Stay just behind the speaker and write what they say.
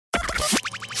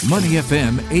Money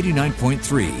FM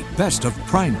 89.3, best of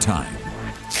prime time.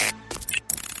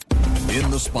 In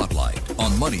the spotlight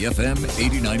on Money FM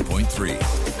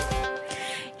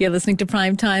 89.3. You're listening to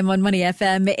Prime Time on Money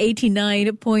FM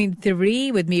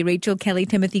 89.3 with me, Rachel Kelly,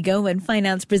 Timothy Go, and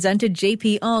finance presenter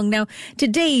JP Ong. Now,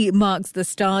 today marks the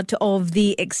start of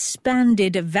the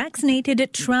expanded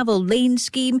vaccinated travel lane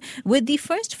scheme, with the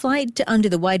first flight under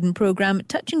the Widen program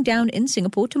touching down in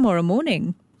Singapore tomorrow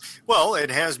morning. Well,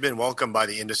 it has been welcomed by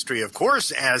the industry, of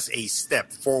course, as a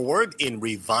step forward in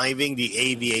reviving the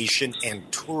aviation and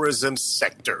tourism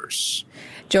sectors.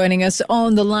 Joining us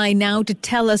on the line now to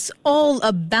tell us all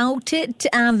about it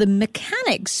and the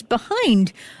mechanics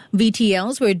behind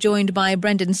VTLs, we're joined by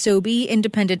Brendan Sobey,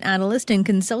 independent analyst and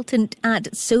consultant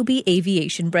at Sobey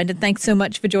Aviation. Brendan, thanks so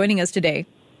much for joining us today.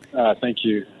 Thank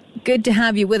you. Good to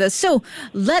have you with us. So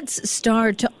let's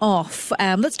start off.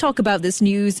 Let's talk about this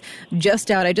news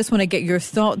just out. I just want to get your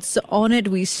thoughts on it.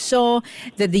 We saw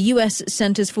that the U.S.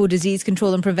 Centers for Disease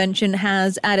Control and Prevention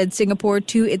has added Singapore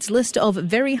to its list of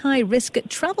very high-risk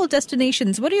travel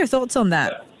destinations. What are your thoughts on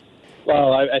that?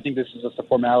 Well, I think this is just a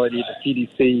formality. The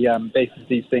CDC bases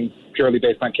these things purely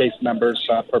based on case numbers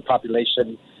per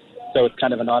population. So it's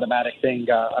kind of an automatic thing.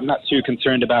 I'm not too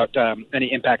concerned about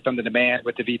any impact on the demand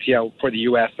with the VTL for the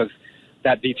U.S., as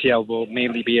that VTL will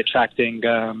mainly be attracting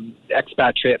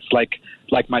expatriates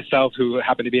like myself, who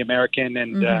happen to be American,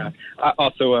 and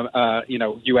also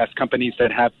U.S. companies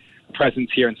that have presence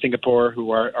here in Singapore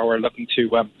who are looking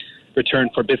to return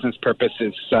for business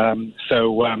purposes.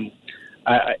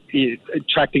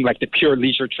 Attracting like the pure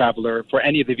leisure traveler for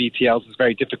any of the VTLs is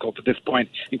very difficult at this point,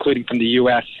 including from the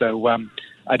U.S. So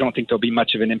I don't think there'll be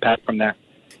much of an impact from that.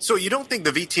 So you don't think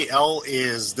the VTL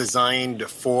is designed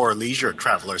for leisure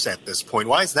travelers at this point?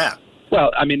 Why is that?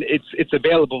 Well, I mean, it's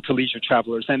available to leisure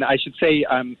travelers, and I should say,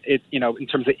 in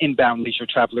terms of inbound leisure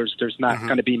travelers, there's not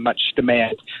going to be much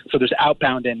demand. So there's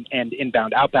outbound and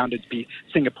inbound. Outbound would be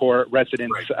Singapore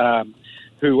residents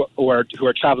who are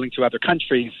traveling to other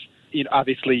countries.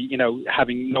 Obviously,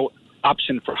 having no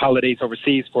option for holidays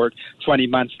overseas for 20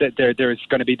 months, that there's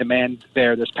going to be demand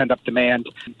there. There's pent-up demand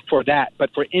for that.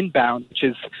 But for inbound, which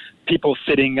is people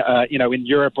sitting, in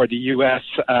Europe or the U.S.,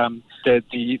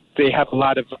 they have a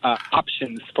lot of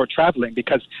options for traveling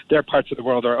because their parts of the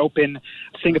world are open.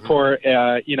 Singapore,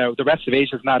 the rest of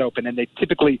Asia is not open, and they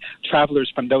typically,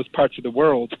 travelers from those parts of the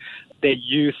world, they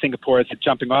use Singapore as a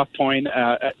jumping-off point,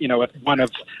 one of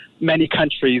many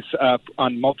countries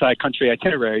on multi-country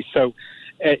itineraries. So,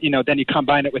 then you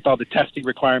combine it with all the testing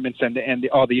requirements and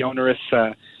all the onerous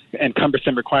and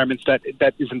cumbersome requirements that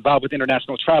is involved with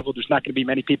international travel. There's not going to be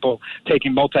many people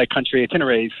taking multi-country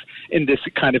itineraries in this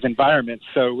kind of environment.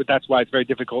 So that's why it's very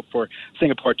difficult for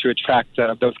Singapore to attract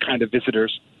those kind of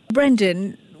visitors.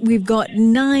 Brendan, we've got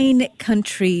 9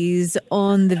 countries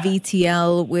on the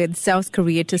VTL, with South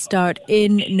Korea to start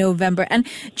in November. And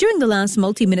during the last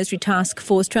multi-ministry task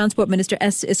force, Transport Minister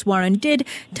S. Iswaran did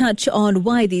touch on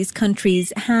why these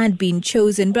countries had been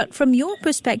chosen. But from your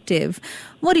perspective,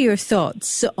 what are your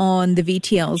thoughts on the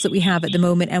VTLs that we have at the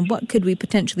moment, and what could we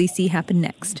potentially see happen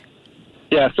next?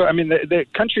 Yeah, so I mean, the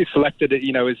countries selected,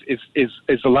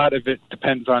 is a lot of it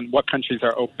depends on what countries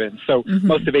are open. So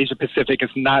most of Asia Pacific is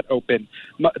not open.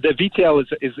 The VTL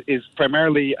is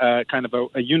primarily kind of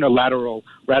a unilateral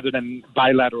rather than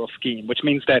bilateral scheme, which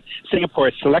means that Singapore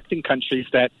is selecting countries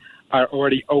that are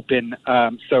already open.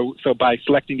 So by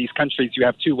selecting these countries, you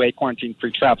have two-way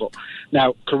quarantine-free travel.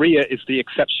 Now, Korea is the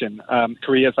exception.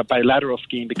 Korea is a bilateral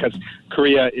scheme because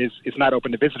Korea is not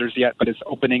open to visitors yet, but is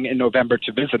opening in November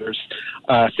to visitors.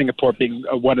 Singapore being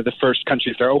one of the first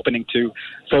countries they're opening to.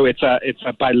 So it's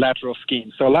a bilateral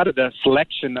scheme. So a lot of the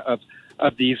selection of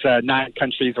these 9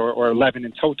 countries or 11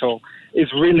 in total is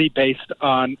really based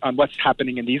on what's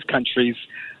happening in these countries.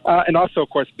 And also, of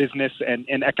course, business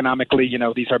and economically,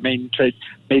 these are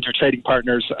major trading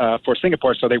partners for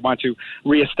Singapore, so they want to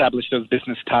reestablish those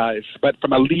business ties. But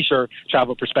from a leisure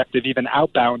travel perspective, even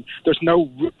outbound, there's no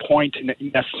point in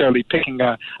necessarily picking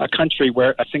a country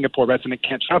where a Singapore resident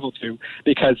can't travel to,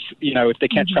 because, if they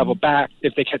can't travel back,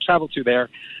 if they can't travel to there,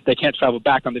 they can't travel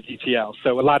back on the VTL.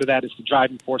 So a lot of that is the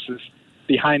driving forces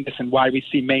behind this, and why we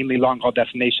see mainly long-haul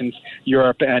destinations,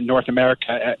 Europe and North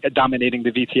America, dominating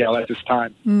the VTL at this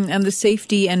time. And the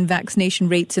safety and vaccination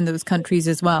rates in those countries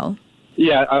as well.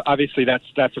 Yeah, obviously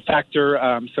that's a factor.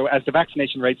 So as the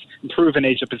vaccination rates improve in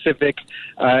Asia Pacific,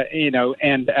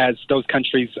 and as those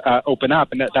countries open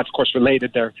up, and that's of course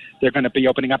related, they're going to be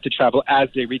opening up to travel as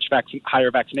they reach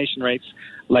higher vaccination rates,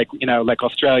 like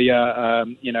Australia,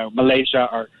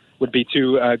 Malaysia would be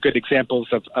two good examples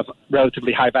of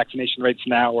relatively high vaccination rates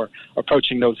now, or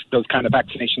approaching those kind of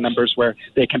vaccination numbers where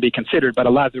they can be considered. But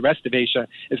a lot of the rest of Asia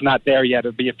is not there yet.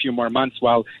 It'll be a few more months,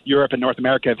 while Europe and North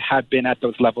America have been at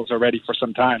those levels already for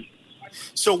some time.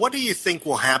 So what do you think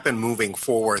will happen moving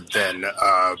forward then,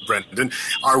 Brendan?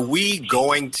 Are we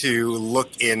going to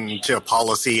look into a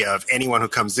policy of anyone who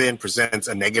comes in, presents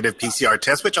a negative PCR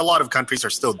test, which a lot of countries are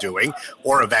still doing,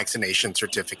 or a vaccination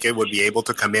certificate, would be able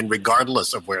to come in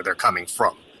regardless of where they're coming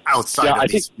from outside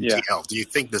of this VTL? Yeah. Do you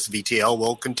think this VTL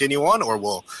will continue on, or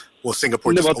will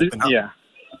Singapore just open up? Yeah.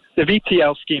 The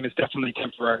VTL scheme is definitely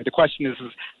temporary. The question is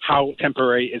how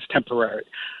temporary is temporary.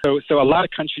 So a lot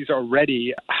of countries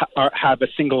already have a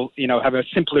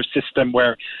simpler system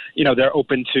where, they're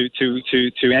open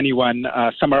to anyone.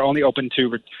 Some are only open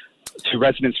to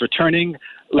residents returning,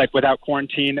 like without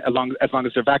quarantine, as long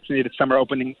as they're vaccinated. Some are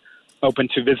open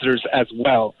to visitors as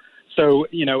well. So,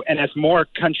 and as more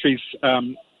countries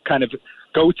kind of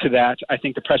go to that, I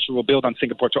think the pressure will build on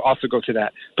Singapore to also go to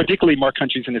that, particularly more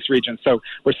countries in this region. So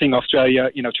we're seeing Australia,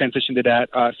 transition to that.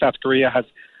 South Korea has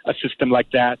a system like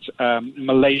that.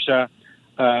 Malaysia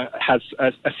has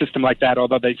a system like that,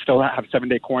 although they still have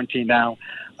 7-day quarantine now.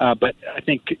 But I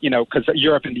think, because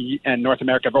Europe and North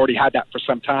America have already had that for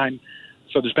some time.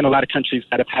 So there's been a lot of countries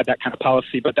that have had that kind of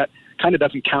policy, but that kind of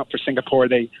doesn't count for Singapore.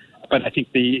 But I think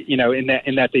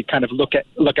in that they kind of look at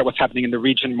what's happening in the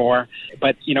region more.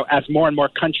 But as more and more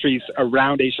countries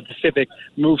around Asia Pacific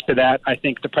move to that, I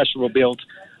think the pressure will build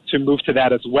to move to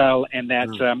that as well, and that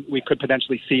we could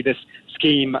potentially see this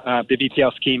scheme, the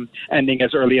VTL scheme, ending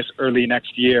as early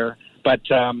next year. But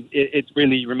it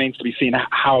really remains to be seen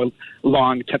how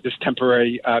long this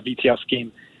temporary VTL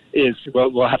scheme is.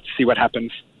 We'll have to see what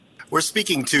happens. We're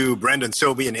speaking to Brendan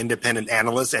Sobey, an independent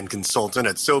analyst and consultant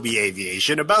at Sobey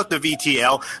Aviation, about the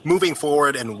VTL moving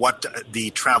forward and what the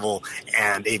travel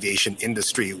and aviation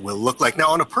industry will look like. Now,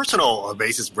 on a personal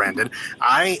basis, Brendan,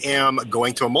 I am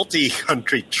going to a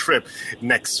multi-country trip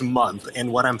next month,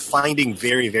 and what I'm finding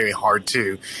very, very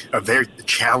very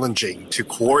challenging to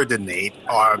coordinate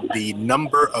are the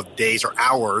number of days or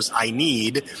hours I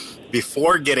need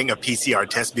before getting a PCR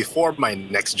test, before my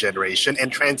next generation, and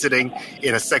transiting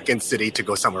in a second city to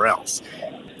go somewhere else.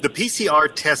 The PCR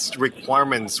test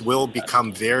requirements will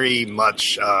become very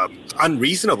much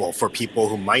unreasonable for people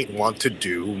who might want to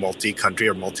do multi-country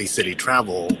or multi-city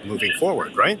travel moving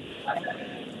forward, right?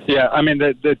 Yeah, I mean,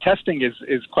 the testing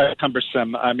is quite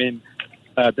cumbersome. I mean,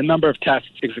 the number of tests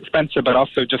is expensive, but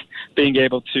also just being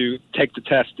able to take the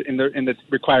test in the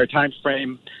required time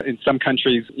frame. In some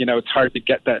countries, it's hard to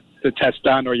get the test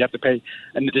done, or you have to pay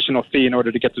an additional fee in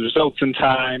order to get the results in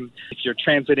time. If you're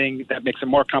transiting, that makes it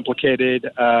more complicated.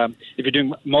 If you're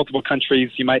doing multiple countries,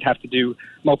 you might have to do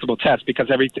multiple tests because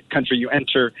every country you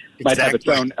enter might have its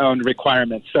own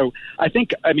requirements. So I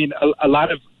think, a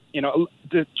lot of,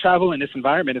 the travel in this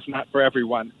environment is not for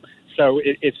everyone. So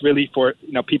it's really for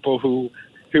people who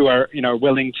are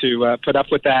willing to put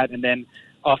up with that, and then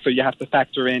also you have to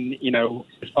factor in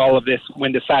all of this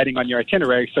when deciding on your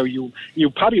itinerary. So you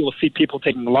probably will see people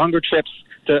taking longer trips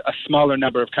to a smaller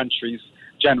number of countries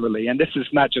generally, and this is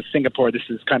not just Singapore. This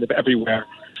is kind of everywhere.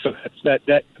 So that's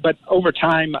that. But over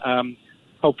time,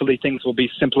 hopefully things will be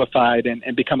simplified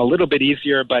and become a little bit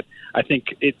easier. But I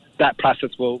think that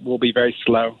process will be very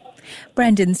slow.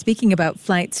 Brendan, speaking about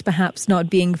flights perhaps not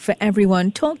being for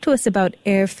everyone, talk to us about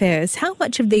airfares. How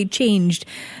much have they changed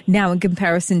now in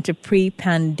comparison to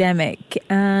pre-pandemic?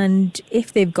 And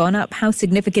if they've gone up, how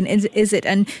significant is it?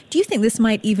 And do you think this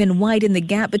might even widen the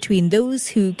gap between those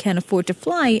who can afford to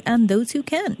fly and those who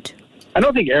can't? I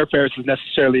don't think airfares is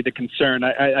necessarily the concern.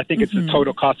 I think it's the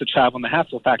total cost of travel and the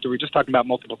hassle factor. We're just talking about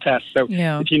multiple tests. So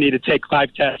if you need to take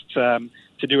 5 tests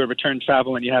to do a return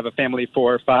travel and you have a family of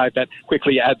 4 or 5, that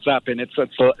quickly adds up, and it's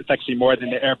actually more than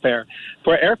the airfare.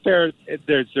 For airfare,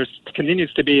 there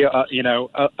continues to be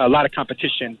a lot of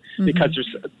competition because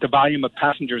the volume of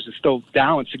passengers is still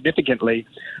down significantly.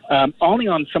 Only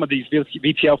on some of these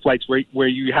VTL flights where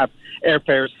you have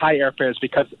high airfares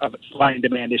because of a supply and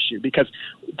demand issue, because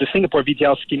the Singapore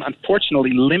VTL scheme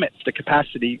unfortunately limits the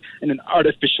capacity in an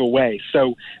artificial way.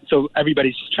 So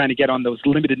everybody's just trying to get on those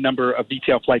limited number of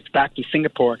VTL flights back to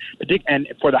Singapore. And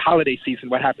for the holiday season,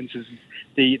 what happens is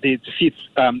the seats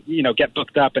get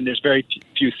booked up, and there's very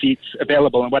few seats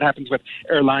available. And what happens with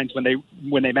airlines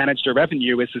when they manage their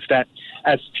revenue is that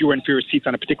as fewer and fewer seats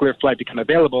on a particular flight become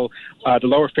available, the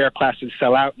lower fare classes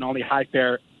sell out, and only high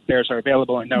fare fares are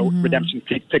available, and no redemption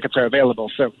tickets are available.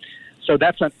 So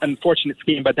that's an unfortunate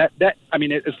scheme, but that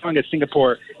as long as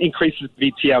Singapore increases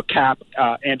the VTL cap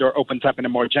and or opens up in a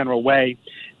more general way,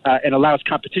 and allows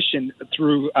competition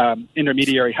through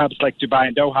intermediary hubs like Dubai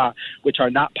and Doha, which are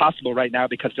not possible right now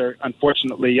because they're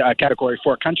unfortunately Category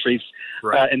 4 countries,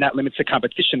 and that limits the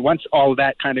competition. Once all of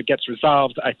that kind of gets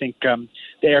resolved, I think the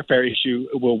airfare issue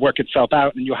will work itself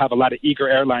out, and you'll have a lot of eager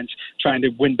airlines trying to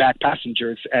win back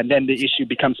passengers, and then the issue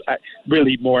becomes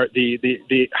really more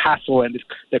the hassle and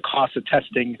the cost of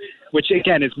testing, which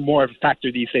again is more of a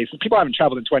factor these days. People haven't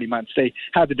traveled in 20 months. They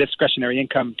have the discretionary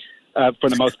income for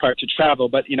the most part to travel,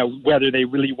 but whether they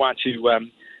really want to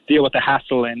deal with the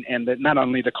hassle and not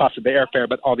only the cost of the airfare,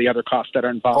 but all the other costs that are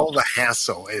involved. All the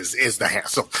hassle is the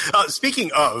hassle.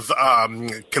 Speaking of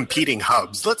competing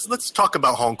hubs, let's talk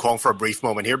about Hong Kong for a brief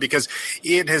moment here, because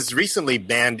it has recently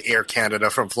banned Air Canada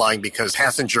from flying because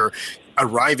passenger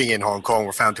arriving in Hong Kong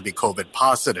were found to be COVID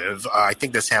positive. I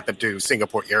think this happened to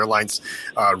Singapore Airlines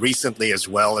recently, as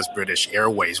well as British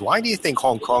Airways. Why do you think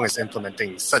Hong Kong is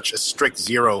implementing such a strict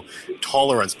zero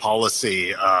tolerance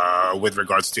policy with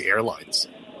regards to airlines?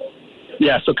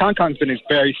 Yeah, so Hong Kong's been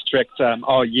very strict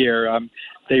all year.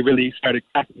 They really started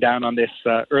cracking down on this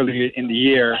earlier in the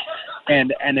year,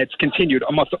 and it's continued.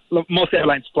 Most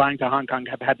airlines flying to Hong Kong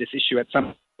have had this issue at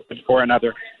some point or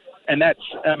another. And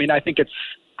I think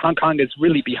Hong Kong is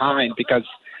really behind because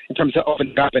in terms of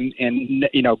opening up and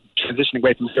transitioning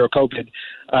away from zero COVID,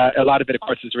 a lot of it, of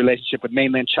course, is a relationship with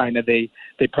mainland China. They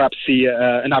perhaps see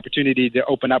an opportunity to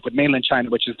open up with mainland China,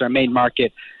 which is their main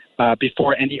market,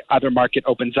 before any other market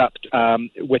opens up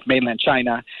with mainland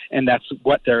China, and that's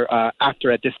what they're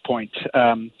after at this point.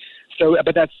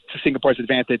 But that's to Singapore's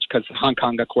advantage because Hong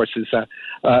Kong, of course, is a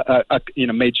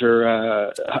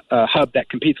major hub that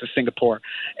competes with Singapore,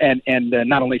 and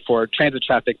not only for transit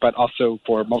traffic but also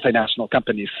for multinational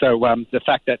companies. So the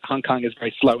fact that Hong Kong is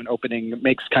very slow in opening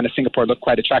makes kind of Singapore look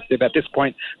quite attractive at this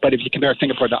point. But if you compare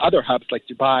Singapore to other hubs like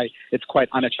Dubai, it's quite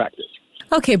unattractive.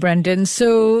 Okay, Brendan.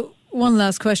 So one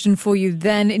last question for you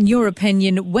then. In your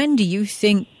opinion, when do you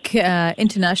think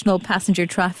international passenger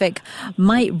traffic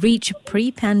might reach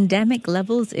pre-pandemic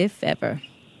levels, if ever?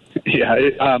 Yeah,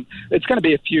 it's going to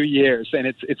be a few years, and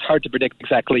it's hard to predict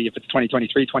exactly if it's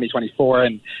 2023, 2024,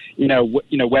 and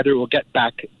whether it will get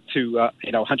back to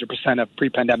 100% of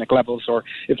pre-pandemic levels, or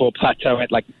if it will plateau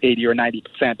at like 80 or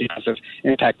 90% because of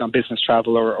impact on business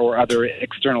travel or other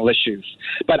external issues.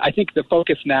 But I think the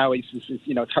focus now is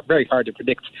it's very hard to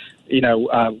predict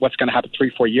what's going to happen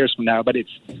 3-4 years from now. But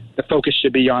the focus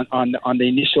should be on the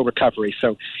initial recovery.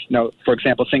 So for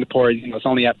example, Singapore is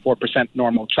only at 4%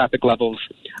 normal traffic levels.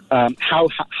 How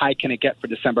high can it get for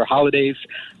December holidays?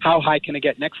 How high can it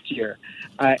get next year?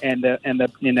 And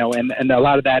a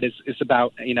lot of that is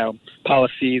about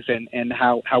policies and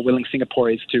how willing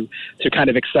Singapore is to kind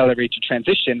of accelerate to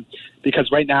transition, because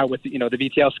right now with the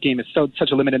VTL scheme is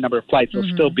such a limited number of flights, it'll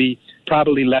still be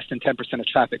probably less than 10% of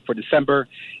traffic for December,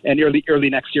 and early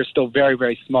next year still very,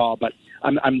 very small. But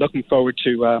I'm looking forward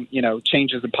to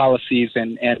changes in policies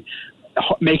and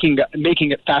making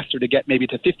it faster to get maybe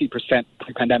to 50%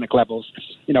 pre-pandemic levels,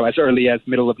 as early as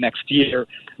middle of next year,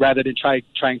 rather than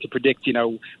trying to predict,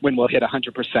 when we'll hit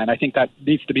 100%. I think that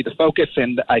needs to be the focus,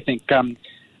 and I think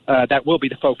that will be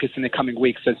the focus in the coming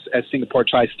weeks as Singapore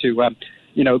tries to,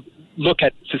 look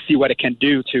to see what it can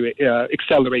do to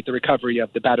accelerate the recovery of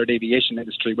the battered aviation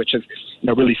industry, which is,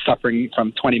 really suffering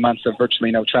from 20 months of virtually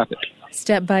no traffic.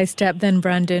 Step by step, then,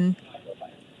 Brandon.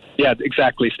 Yeah,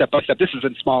 exactly. Step by step. This is a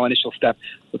small initial step.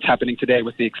 What's happening today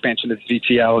with the expansion of the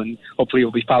VTL, and hopefully it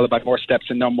will be followed by more steps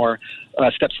and no more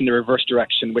steps in the reverse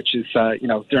direction, which is,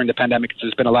 during the pandemic,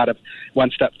 there's been a lot of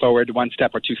one step forward, one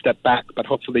step or two step back, but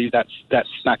hopefully that's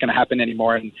not going to happen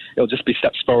anymore, and it'll just be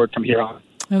steps forward from here on.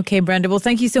 Okay, Brandon. Well,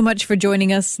 thank you so much for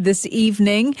joining us this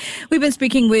evening. We've been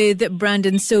speaking with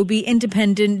Brandon Sobey,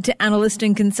 independent analyst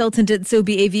and consultant at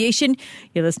Sobey Aviation.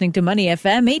 You're listening to Money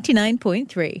FM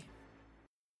 89.3.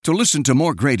 To listen to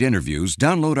more great interviews,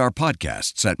 download our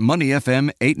podcasts at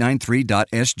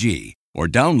moneyfm893.sg or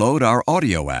download our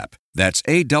audio app. That's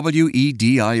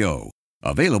AWEDIO.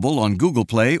 Available on Google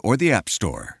Play or the App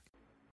Store.